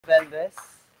Then this.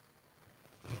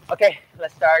 Okay,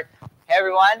 let's start. Hey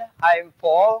everyone, I'm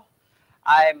Paul.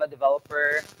 I'm a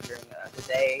developer during the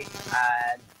day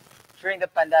and during the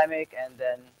pandemic, and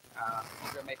then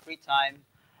during my free time,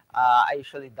 I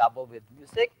usually dabble with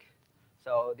music.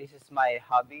 So this is my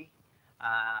hobby.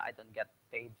 I don't get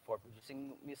paid for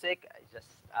producing music. I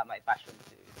just my passion to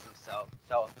do so.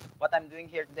 So what I'm doing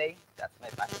here today, that's my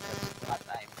passion. That's what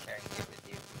I'm sharing here with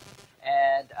you.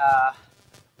 And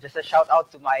just a shout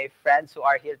out to my friends who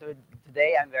are here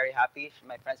today. I'm very happy.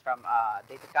 My friends from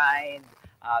DataKind,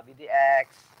 BDX,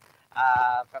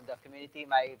 from the community,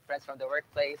 my friends from the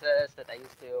workplaces that I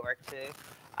used to work to,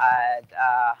 and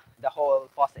the whole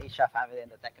FOSSASIA family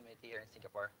and the tech community here in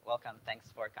Singapore. Welcome. Thanks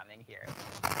for coming here.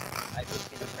 My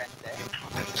Filipino friends there.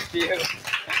 Thank you.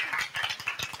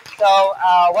 So,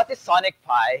 what is Sonic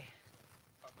Pi?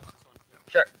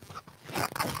 Sure.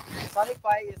 Sonic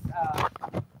Pi is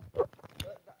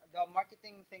the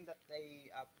marketing thing that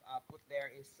they put there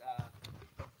is,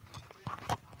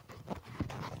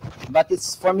 but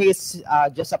it's for me it's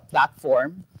just a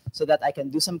platform so that I can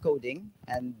do some coding,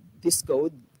 and this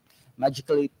code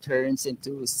magically turns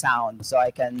into sound. So I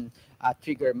can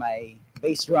trigger my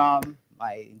bass drum,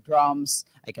 my drums.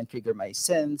 I can trigger my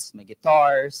synths, my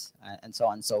guitars, and so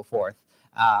on and so forth,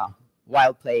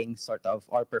 while playing sort of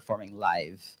or performing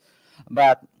live.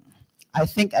 But I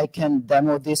think I can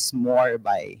demo this more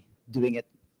by doing it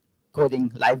coding,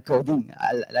 live coding,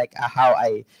 like how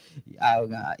I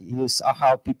use or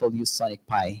how people use Sonic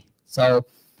Pi. So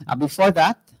before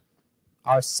that,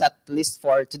 our set list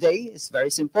for today is very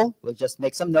simple. We'll just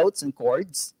make some notes and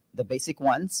chords, the basic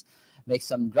ones, make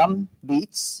some drum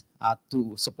beats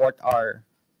to support our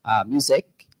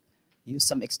music, use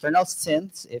some external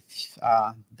synths if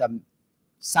the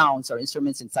sounds or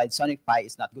instruments inside Sonic Pi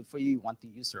is not good for you, you want to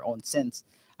use your own synths,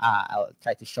 I'll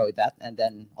try to show you that. And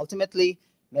then ultimately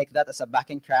make that as a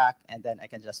backing track, and then I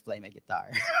can just play my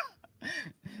guitar.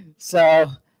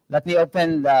 So let me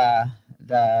open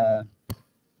the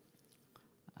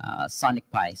Sonic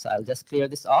Pi. So I'll just clear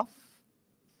this off.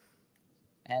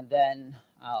 And then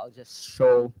I'll just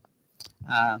show,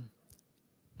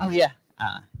 oh yeah,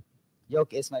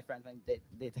 Yoke is my friend from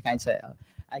DataKind, so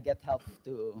I get help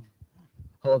to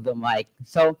hold the mic.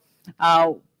 So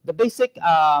the basic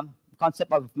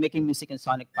concept of making music in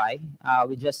Sonic Pi,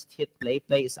 we just hit play.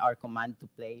 Play is our command to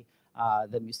play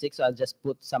the music. So I'll just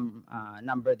put some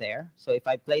number there. So if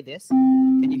I play this,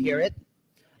 can you hear it?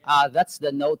 That's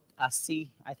the note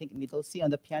C, I think middle C on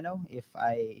the piano, if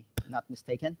I'm not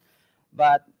mistaken.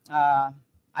 But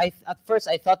at first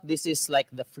I thought this is like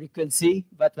the frequency,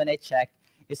 but when I checked,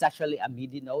 it's actually a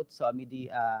MIDI note, so a MIDI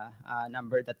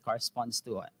number that corresponds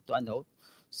to a note.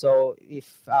 So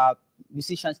if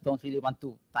musicians don't really want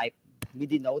to type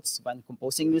MIDI notes when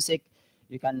composing music,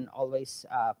 you can always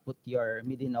put your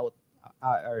MIDI note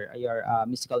or your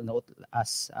musical note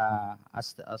as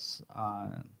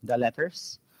the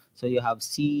letters. So you have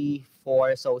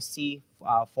C4, so C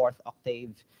fourth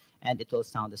octave, and it will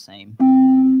sound the same.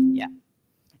 Yeah.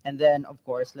 And then, of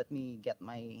course, let me get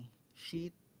my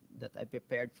sheet that I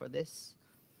prepared for this.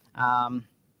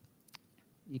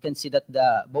 You can see that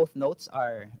both notes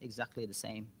are exactly the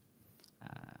same.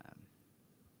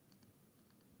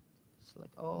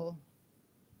 Select all.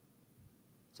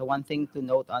 So one thing to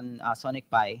note on Sonic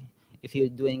Pi, if you're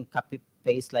doing copy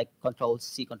paste like Control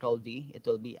C, Control V, it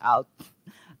will be Alt,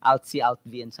 Alt C, Alt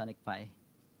V in Sonic Pi.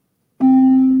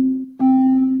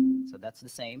 So that's the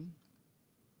same.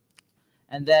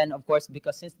 And then, of course,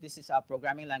 because since this is a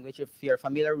programming language, if you're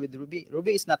familiar with Ruby,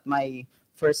 Ruby is not my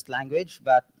first language,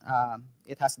 but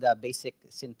it has the basic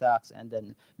syntax and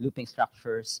then looping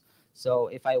structures. So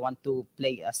if I want to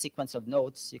play a sequence of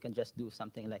notes, you can just do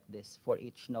something like this. For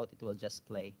each note, it will just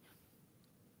play.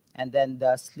 And then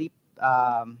the sleep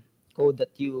code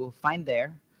that you find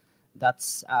there, that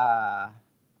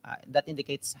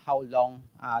indicates how long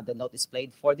the note is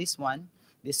played. For this one,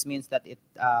 this means that it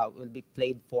will be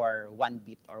played for 1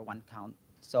 beat or 1 count.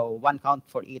 So 1 count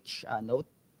for each note.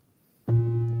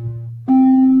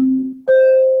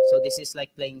 So this is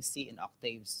like playing C in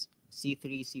octaves,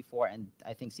 C3, C4, and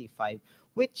I think C5,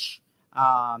 which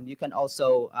you can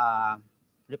also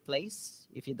replace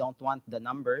if you don't want the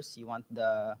numbers, you want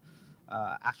the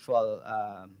actual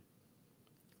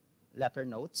letter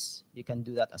notes. You can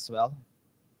do that as well.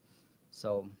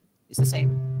 So it's the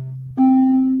same.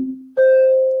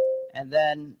 And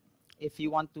then if you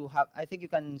want to have, I think you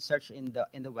can search in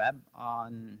the web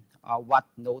on what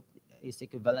note is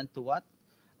equivalent to what,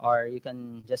 or you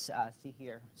can just see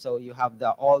here. So you have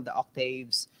all the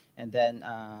octaves and then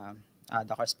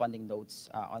the corresponding notes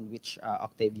on which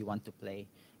octave you want to play.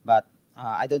 But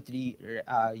I don't really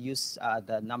use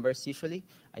the numbers usually.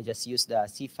 I just use the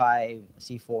C5,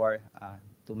 C4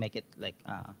 to make it like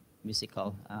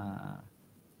musical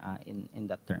in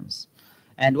that terms.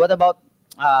 And what about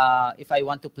if I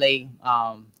want to play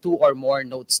two or more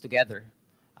notes together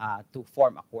to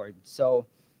form a chord? So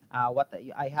what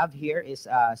I have here is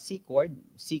a C chord.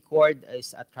 C chord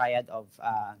is a triad of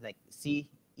like C,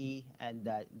 E, and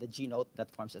the G note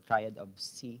that forms a triad of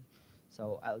C.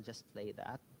 So I'll just play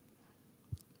that.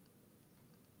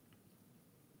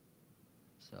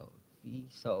 So V.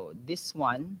 So this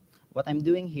one, what I'm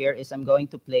doing here is I'm going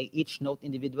to play each note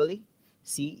individually,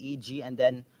 C, E, G, and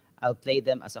then I'll play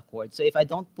them as a chord. So if I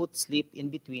don't put sleep in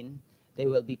between, they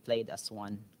will be played as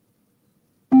one.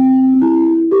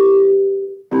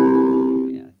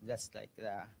 Yeah, that's like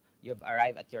you've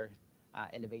arrived at your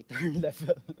elevator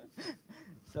level.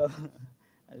 So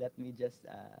let me just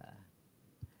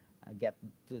get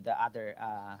to the other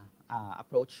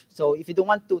approach. So if you don't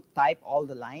want to type all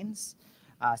the lines,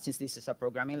 since this is a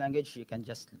programming language, you can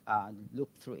just look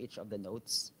through each of the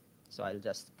notes. So I'll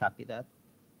just copy that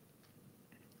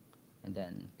and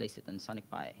then place it on Sonic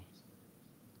Pi.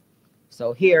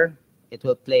 So here, it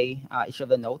will play each of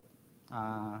the note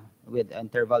with an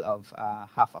interval of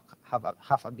half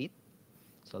a beat.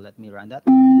 So let me run that.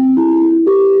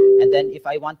 And then if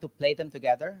I want to play them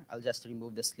together, I'll just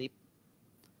remove the sleep.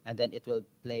 And then it will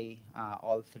play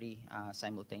all three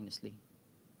simultaneously.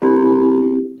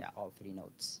 Yeah, all three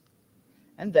notes.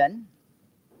 And then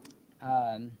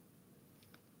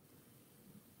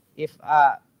if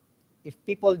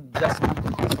people just want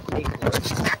to play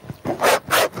chords,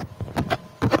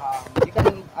 you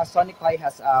can Sonic Pi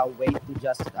has a way to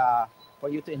just for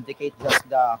you to indicate just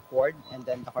the chord and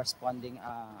then the corresponding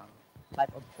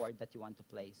type of chord that you want to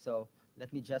play. So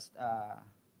let me just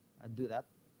do that.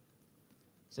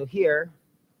 So here,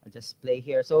 I'll just play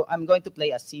here. So I'm going to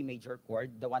play a C major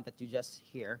chord, the one that you just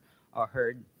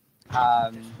heard.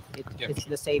 It's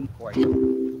the same chord,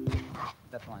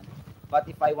 that one. But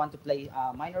if I want to play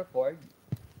a minor chord,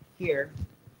 here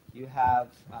you have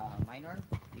minor.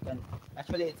 You can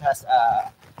actually it has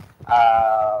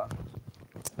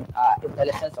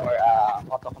intelligence or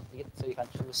autocomplete, so you can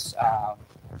choose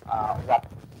what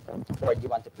chord you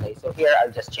want to play. So here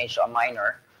I'll just change to a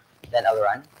minor, then I'll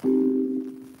run.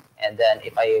 And then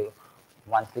if I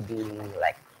want to be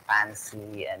like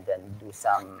fancy and then do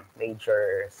some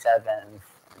major seventh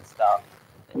and stuff,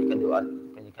 then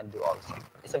you can do also.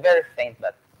 It's a very faint,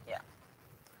 but yeah.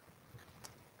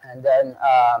 And then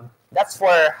that's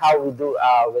for how we do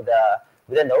with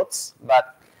the notes.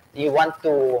 But you want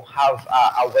to have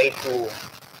a way to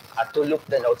loop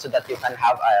the notes so that you can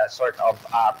have a sort of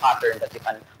pattern that you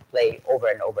can play over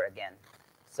and over again.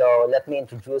 So let me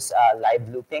introduce live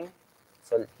looping.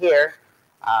 So here,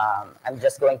 I'm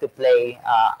just going to play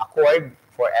a chord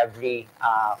for every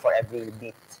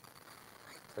beat.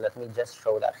 So let me just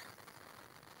show that.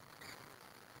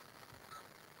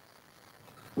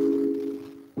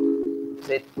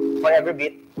 So for every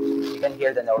beat, you can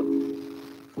hear the note,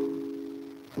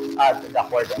 the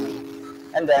chord, I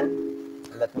mean. And then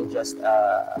let me just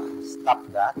stop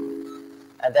that.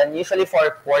 And then usually for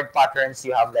chord patterns,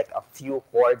 you have like a few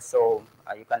chords, so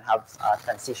you can have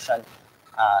transition.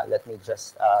 Let me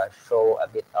just show a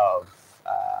bit of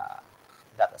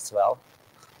that as well.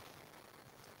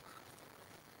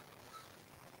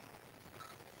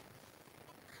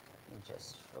 Let me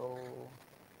just show.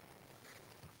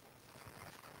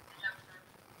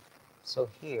 So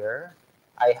here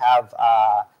I have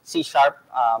C sharp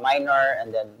minor,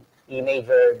 and then E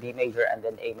major, B major, and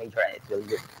then A major, and it will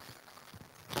loop.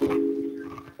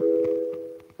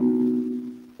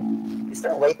 Is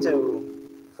there a way to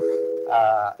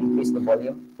increase the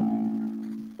volume?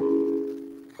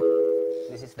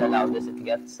 This is the loudest it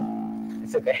gets.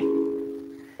 It's okay.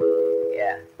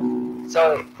 Yeah.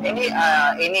 So any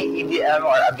EDM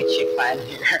or Avicii fan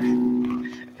here?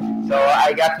 So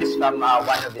I got this from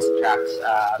one of his tracks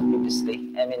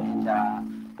previously. I mean in the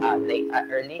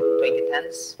early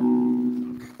 2010s.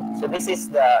 So this is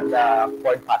the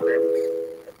chord pattern.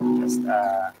 Let me just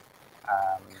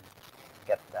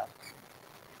get that.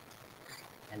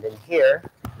 And then here,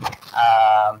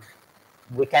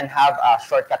 we can have a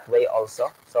shortcut way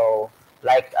also. So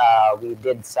like we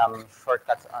did some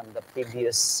shortcuts on the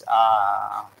previous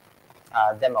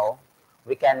demo,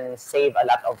 we can save a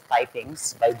lot of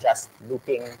typings by just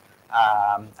looping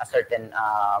a certain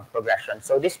progression.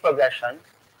 So this progression,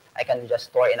 I can just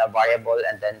store in a variable,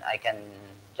 and then I can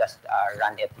just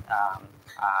run it,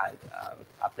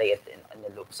 play it in the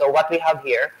loop. So what we have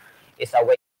here is a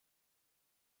way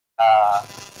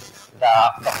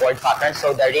the chord pattern.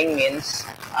 So the ring means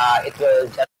it will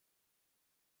just,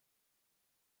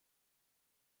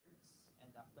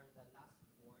 and after the last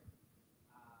chord,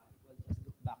 it will just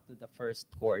look back to the first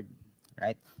chord,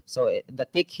 right? So the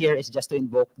tick here is just to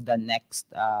invoke the next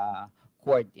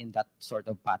chord in that sort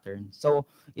of pattern. So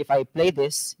if I play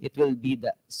this, it will be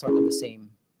the sort of the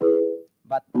same,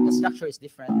 but the structure is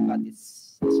different. But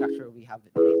it's the structure we have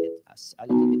made it as a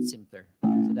little bit simpler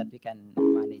so that we can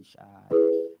manage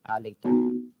later.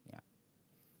 Yeah.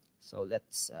 So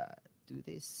let's do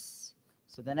this.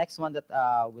 So the next one that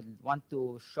we'll want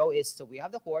to show is, so we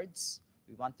have the chords.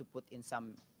 We want to put in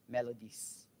some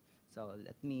melodies. So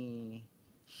let me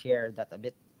share that a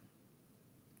bit.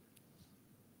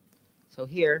 So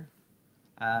here,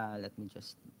 let me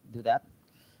just do that.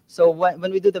 So when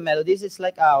we do the melodies, it's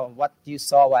like what you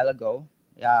saw a while ago.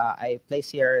 I place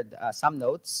here some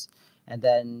notes and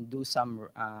then do some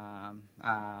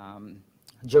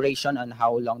duration on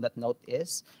how long that note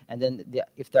is. And then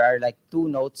if there are like 2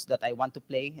 notes that I want to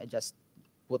play, I just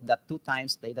put that 2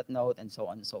 times, play that note, and so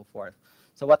on and so forth.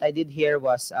 So what I did here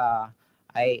was I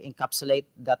encapsulate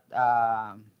that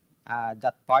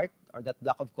that part or that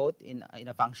block of code in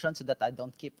a function so that I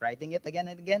don't keep writing it again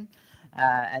and again,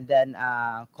 and then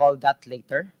call that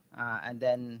later. And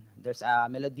then there's a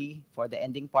melody for the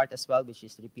ending part as well, which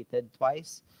is repeated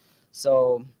twice.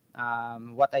 So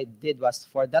what I did was,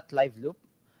 for that live loop,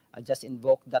 I just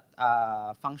invoke that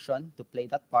function to play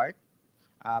that part,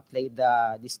 play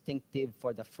the distinctive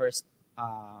for the first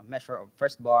measure of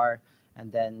first bar,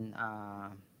 and then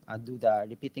do the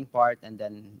repeating part, and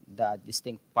then the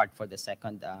distinct part for the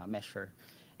second measure.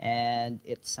 And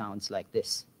it sounds like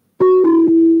this.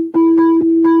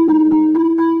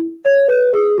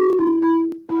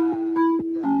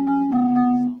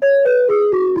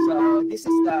 So this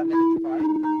is the melody part.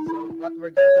 So what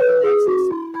we're going to do next is,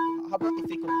 how about if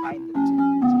we combine the 2?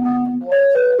 So we have the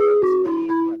chords, we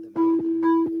have the melody.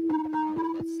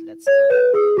 Let's do that.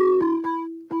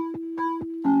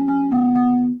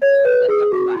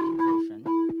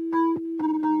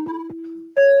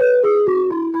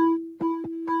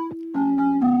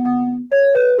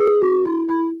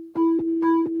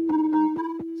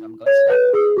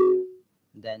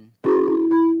 Then we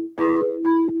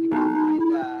can find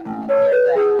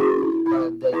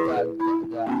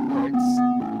the words,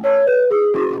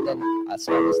 and then as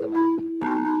well as the melody.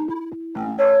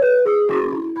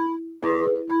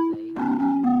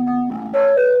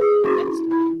 Next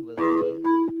one will be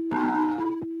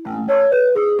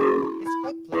it's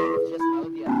quite plain, it's just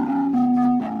melody and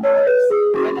words.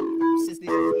 Since this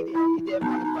is EDM,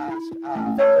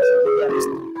 factors of EDM is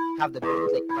to have the beat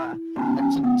like a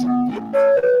ching ching beat.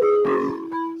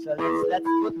 So let's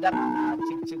put that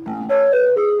ching ching.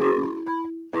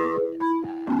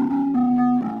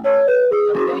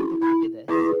 So I'm going to copy this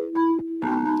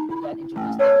and then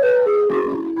introduce them.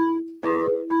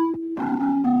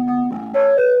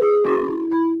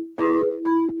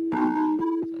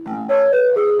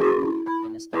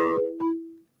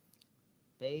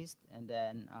 Paste, and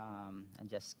then and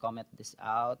just comment this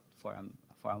out for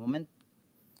a moment.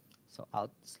 So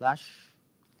alt slash,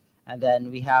 and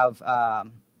then we have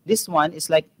this one is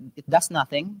like it does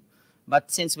nothing,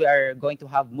 but since we are going to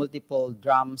have multiple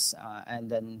drums and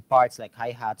then parts like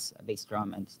hi-hats, bass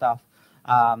drum, and stuff,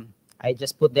 I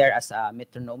just put there as a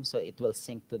metronome, so it will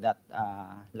sync to that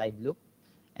live loop,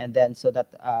 and then so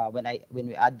that when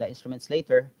we add the instruments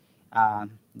later,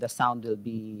 the sound will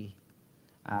be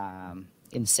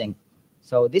in sync.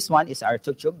 So this one is our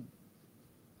chug chug.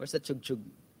 Where's the chug chug?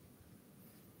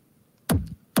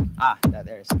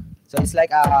 There is. So it's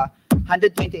like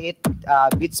 128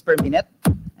 beats per minute,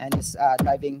 and it's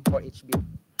driving for each beat.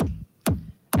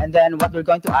 And then what we're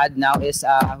going to add now is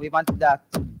we want the.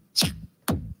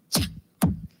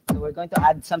 So we're going to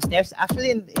add some snares.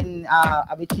 Actually, in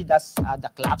Avicii does the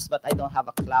claps, but I don't have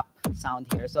a clap sound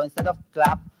here. So instead of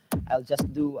clap, I'll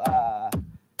just do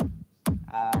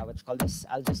what you call this?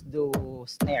 I'll just do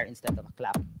snare instead of a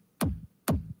clap.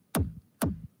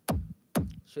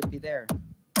 Should be there.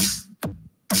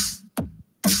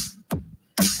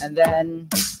 And then,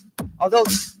 although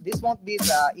this won't be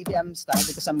the EDM style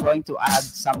because I'm going to add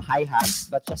some hi-hats,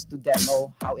 but just to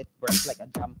demo how it works like a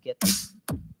drum kit.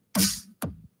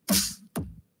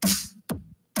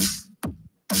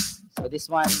 So this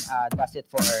one does it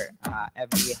for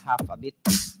every half a beat.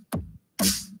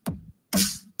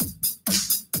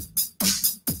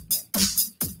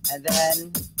 And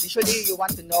then usually you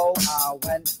want to know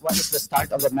what is the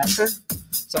start of the measure.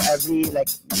 So every like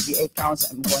maybe 8 counts,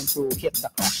 I'm going to hit the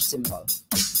crash cymbal.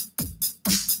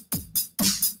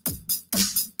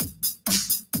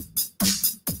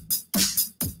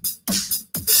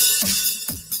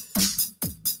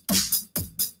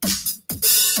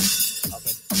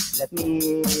 let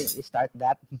me start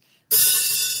that.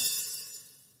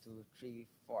 2, 3,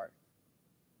 4.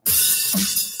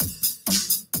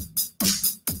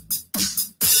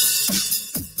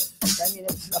 10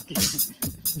 minutes. Okay.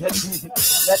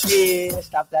 let me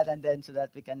stop that, and then so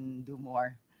that we can do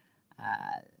more.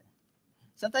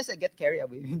 Sometimes I get carried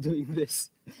away doing this.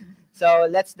 So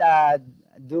let's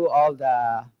do all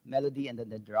the melody and then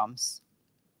the drums.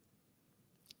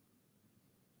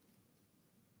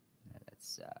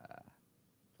 Let's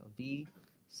B.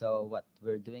 So what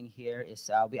we're doing here is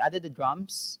we added the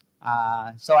drums.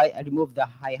 So I removed the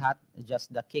hi-hat,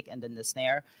 just the kick and then the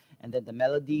snare, and then the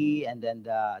melody, and then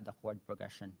the chord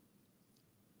progression.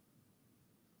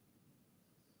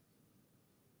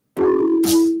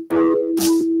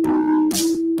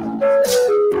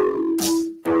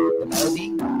 The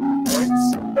melody,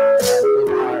 chords, and with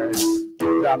our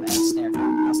drum and snare.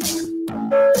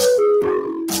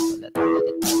 So let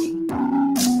it play.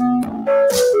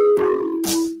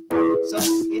 So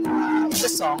in the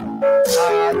song,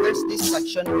 there's this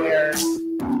section where we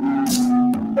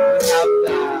have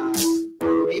the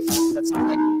riff that sounds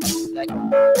like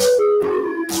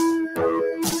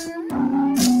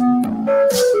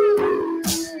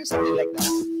something like that.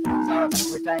 So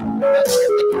we're taking that.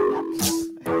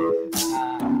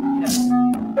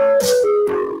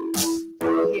 So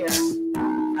here,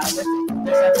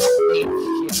 there's an octave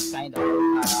shift kind of.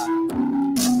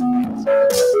 So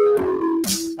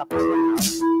stop this one now.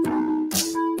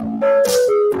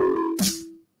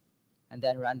 And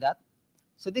then run that.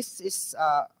 So this is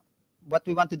what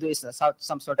we want to do is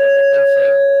some sort of octave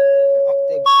shape,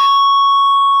 octave shift.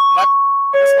 But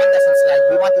this one doesn't slide.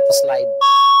 We want it to slide.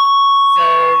 So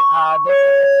there's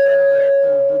a option here to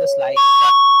do the slide,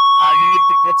 but you need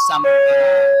to put some a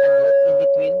note in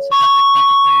between so that it can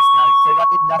actually slide. So what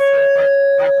it does here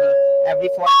currently, every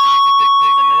 4 times it will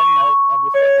play the little note, every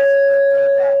 4 times it will play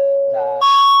the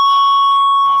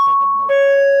last sort of note.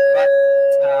 But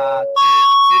to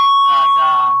achieve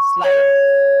the slide,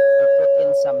 we put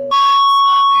in some notes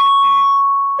in between.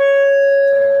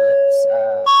 So let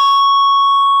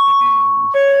me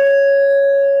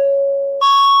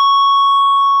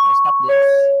stop this.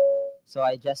 So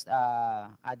I just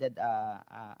added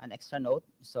an extra note.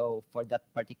 So for that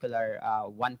particular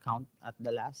 1 count at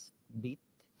the last beat,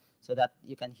 so that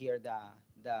you can hear the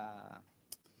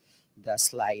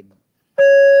slide.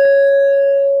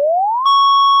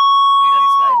 And then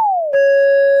slide.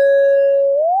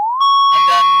 And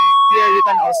then here you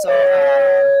can also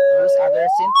use other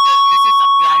synths. This is a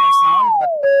piano sound,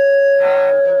 but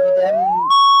in them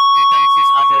you can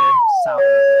choose other sound.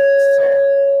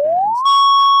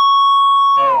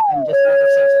 So I'm just going to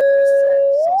change this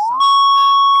saw sound.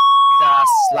 The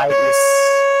slide is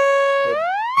good.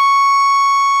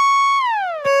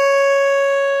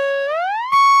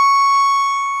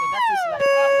 So that is like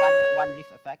one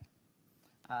riff effect.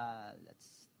 Let's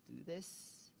do this.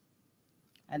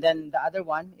 And then the other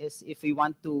one is if we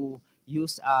want to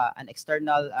use an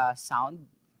external sound,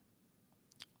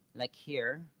 like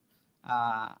here,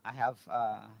 I have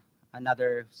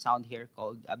another sound here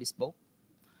called Bespoke.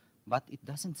 But it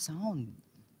doesn't sound.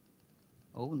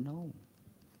 Oh no.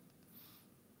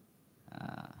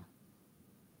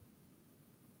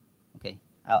 Okay,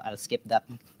 I'll skip that.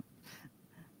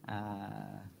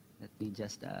 Let me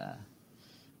just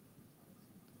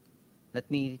let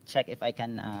me check if I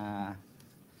can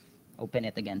open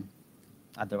it again.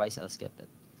 Otherwise, I'll skip it.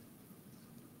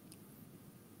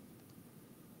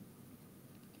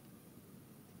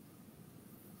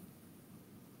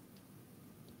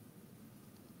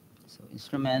 So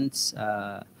instruments,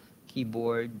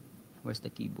 keyboard. Where's the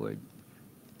keyboard?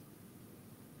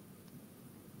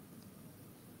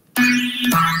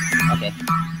 Okay,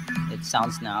 it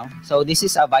sounds now. So this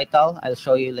is a Vital. I'll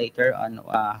show you later on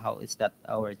how is that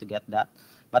or to get that.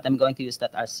 But I'm going to use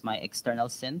that as my external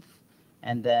synth.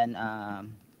 And then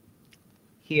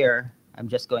here, I'm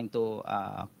just going to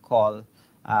call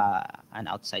an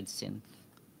outside synth.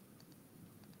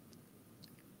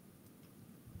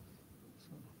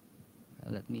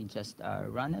 Let me just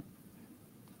run it.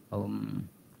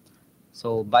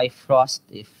 So Bifrost,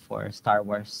 if for Star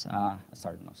Wars,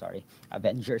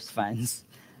 Avengers fans.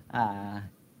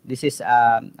 This is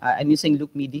I'm using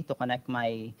Loop MIDI to connect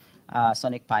my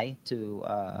Sonic Pi to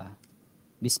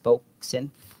Bespoke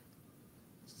synth,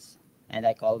 and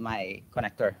I call my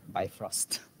connector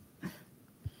Bifrost.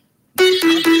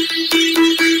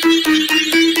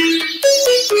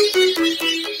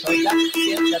 So that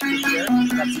synth that you hear,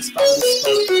 that is from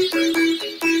Bespoke.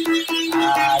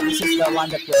 This is the one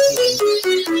that you're hearing.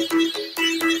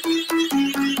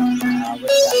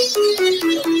 With that.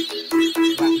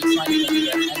 So, this one you can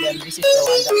hear. And then this is the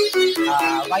one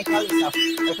that Vital is an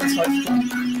open source thing,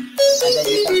 and then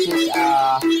you can choose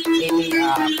any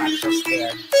patches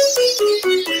there.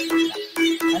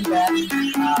 And then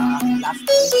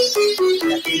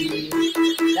lastly,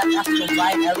 let us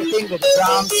combine everything with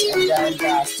drums and then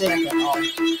the synth and all.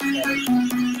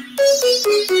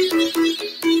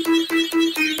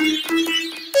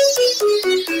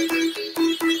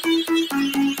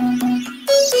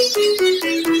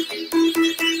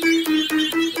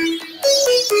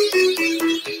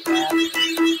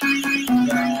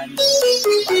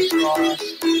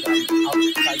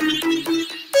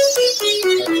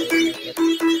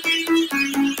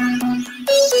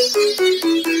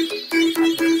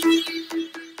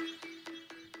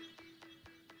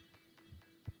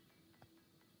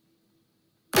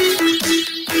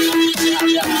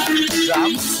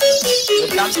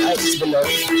 Is below, I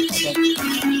think,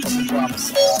 the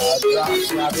drums.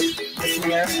 Drums, you have it, the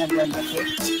snare, and then the kick.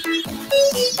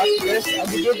 But there's, we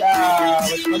did,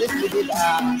 we did, in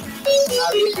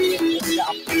the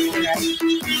upbeat, right?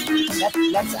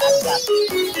 Let's add that.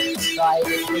 So I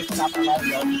will take it up a while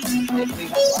ago. If we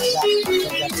want to add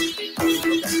that, we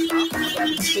can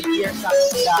just shift gears up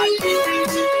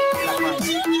that one.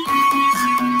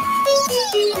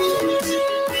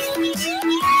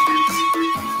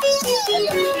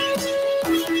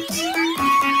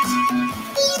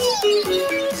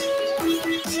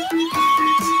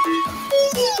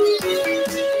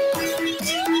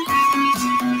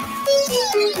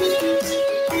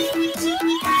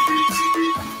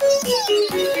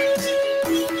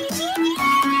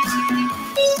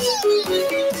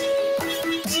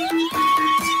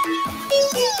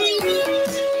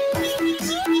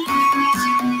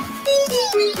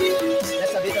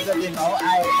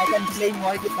 Play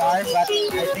more guitar, but I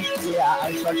think we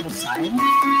are short of time.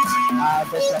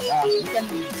 There's like, we can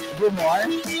do more.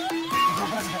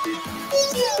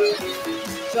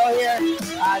 So here,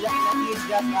 let me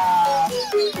just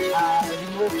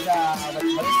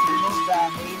remove the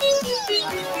main.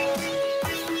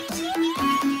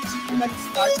 You can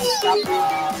start to stop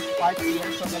part here.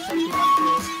 So let's say you want to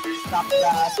stop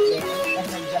the string and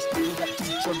then just do the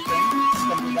tube thing. You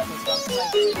can do that as well. So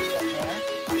like there.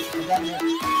 And then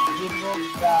remove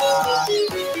the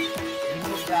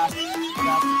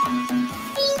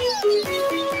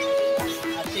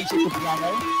change it to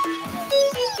piano.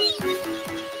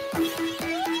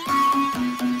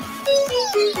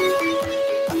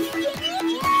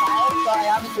 So I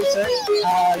haven't researched this,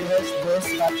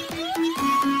 but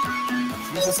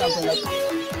this is something like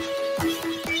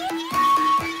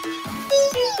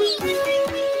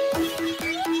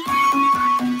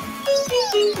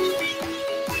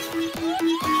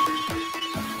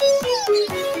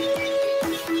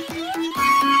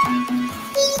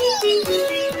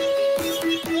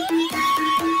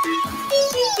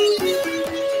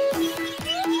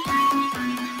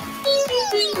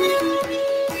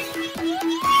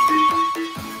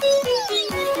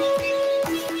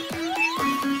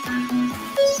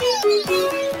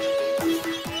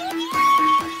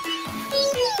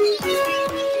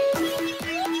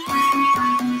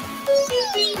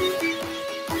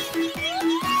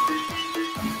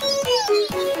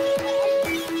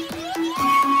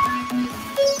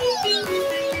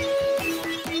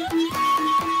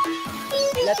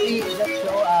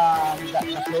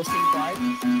closing part.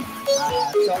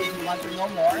 So if you want to know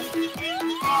more,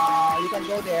 you can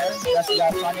go there. That's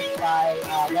the Sonic Fly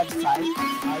website. You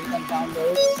can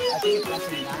download. I think it was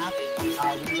in Mac,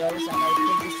 Windows, and I think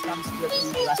this comes with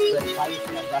Raspberry Pi. If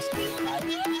you have Raspberry Pi, I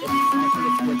think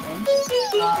it's built in.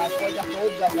 For the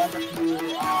code, the one that you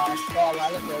saw a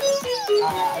while ago, I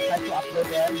tried to upload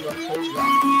there your code.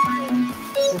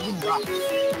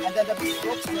 And then the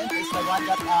Bespoke synth is the one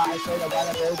that I showed a while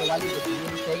ago, the one with the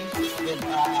green thing with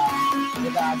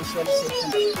the visualization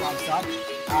that pops up.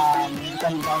 You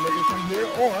can download it from here,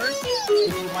 or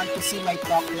if you want to see my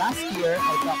talk last year,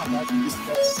 I talked about the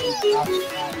Bespoke synth in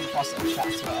FOSSASIA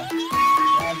as well.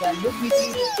 And then look with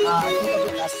think of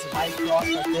it as Bifrost.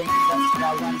 I think that's the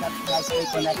one that has to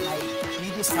connect my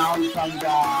MIDI sound from the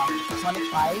Sonic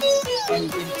Pi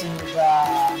and into the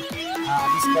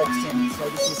Bespoke synth. So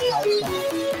this is how it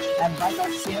connects. And Vital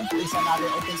Synth is another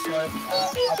open source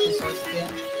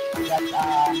thing that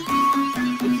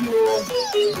if you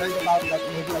heard about like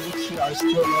maybe Avicii or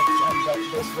Strolling and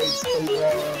those very stable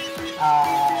effects,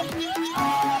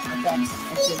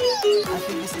 I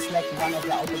think this is like one of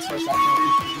the open source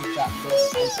alternatives to do that,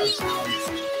 those kinds of sounds.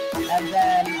 And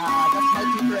then that's my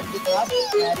Twitter and GitHub.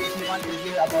 And if you want to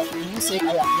hear about the music,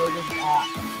 I uploaded, I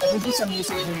produced some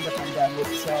music during the pandemic.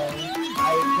 So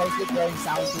I placed it there in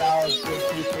SoundCloud. Feel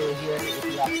free to hear if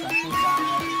you have some free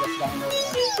time.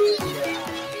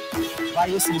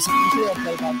 various music. Usually I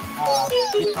play that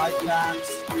guitar tracks,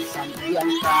 some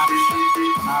piano tracks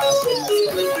during my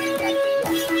spare time.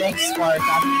 Thanks for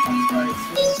coming, thanks for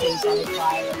experiencing Sonic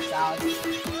 5 and sound.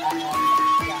 And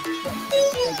yeah,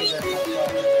 thank you very much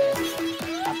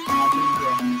for being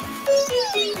here.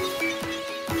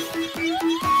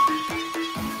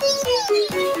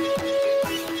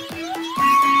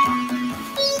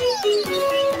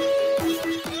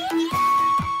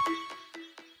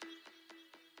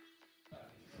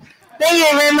 Thank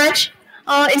you very much.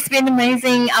 It's been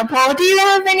amazing. Paul, do you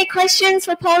have any questions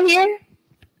for Paul here?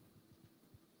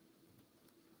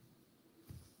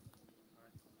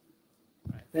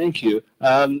 Thank you.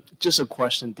 Just a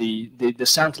question. The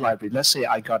sound library. Let's say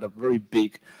I got a very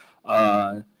big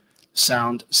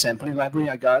sound sampling library.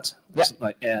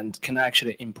 And can I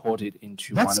actually import it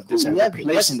into one of these and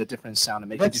replace in the different sound and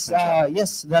make a different sound?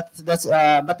 Yes, that's.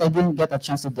 But I didn't get a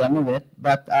chance to demo it.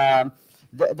 But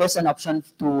there's an option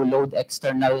to load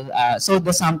external. So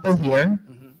the sample here.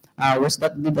 Where's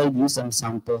that? Did I use some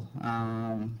sample?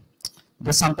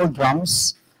 The sample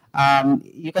drums.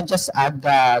 You can just add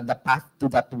the path to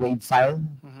that WAV file.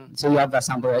 So you have a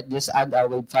sample, right? Just add a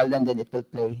WAV file and then it will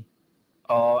play.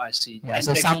 Oh, I see. Yeah,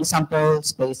 so sample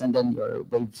space and then your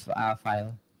WAV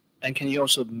file. And can you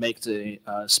also make the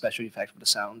special effect for the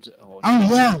sound? Or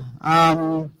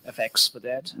effects for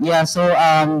that? Yeah, so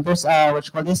there's what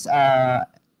you call this?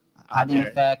 Adding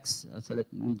effects. So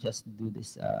let me just do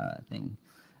this thing.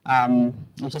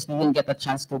 You just didn't get a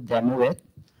chance to demo it.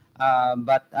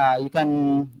 But you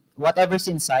can, whatever's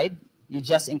inside, you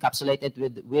just encapsulate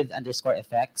it with underscore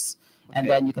effects. And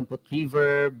then you can put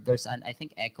reverb. There's an, I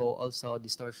think, echo also,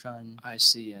 distortion. I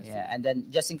see. Yeah, and then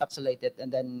just encapsulate it, and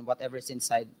then whatever's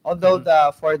inside. Although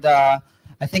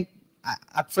I think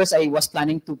at first I was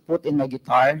planning to put in my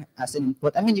guitar as an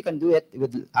input. I mean, you can do it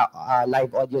with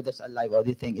live audio. There's a live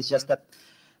audio thing. It's just that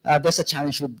there's a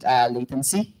challenge with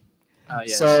latency.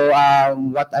 Yes. So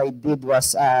what I did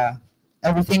was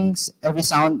every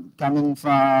sound coming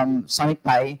from Sonic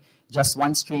Pi, just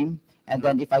one stream. And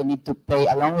then if I need to play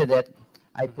along with it,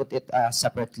 I put it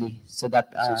separately so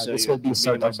that this will be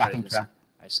sort of backing track.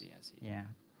 I see. Yeah.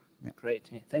 Great.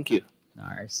 Thank you.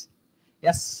 Nice.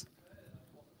 Yes.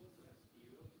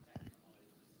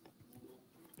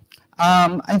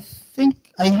 I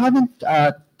think I haven't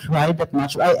tried that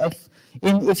much.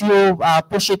 If you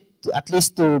push it at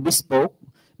least to Bespoke,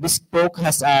 Bespoke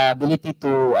has ability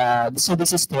to, so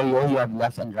this is stereo, you have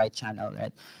left and right channel,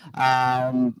 right?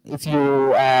 If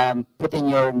you put in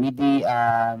your MIDI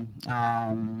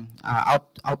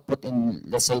output in,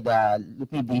 let's say, the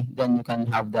loop MIDI, then you can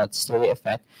have that stereo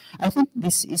effect. I think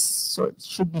this is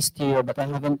should be stereo, but I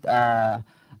haven't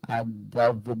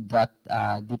delved with that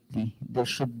deeply. There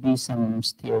should be some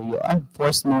stereo,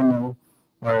 forced mono,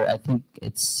 or I think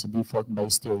it's default by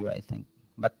stereo, I think,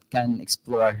 but can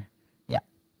explore.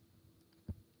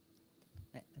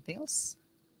 Anything else?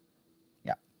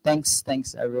 Yeah. Thanks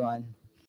everyone.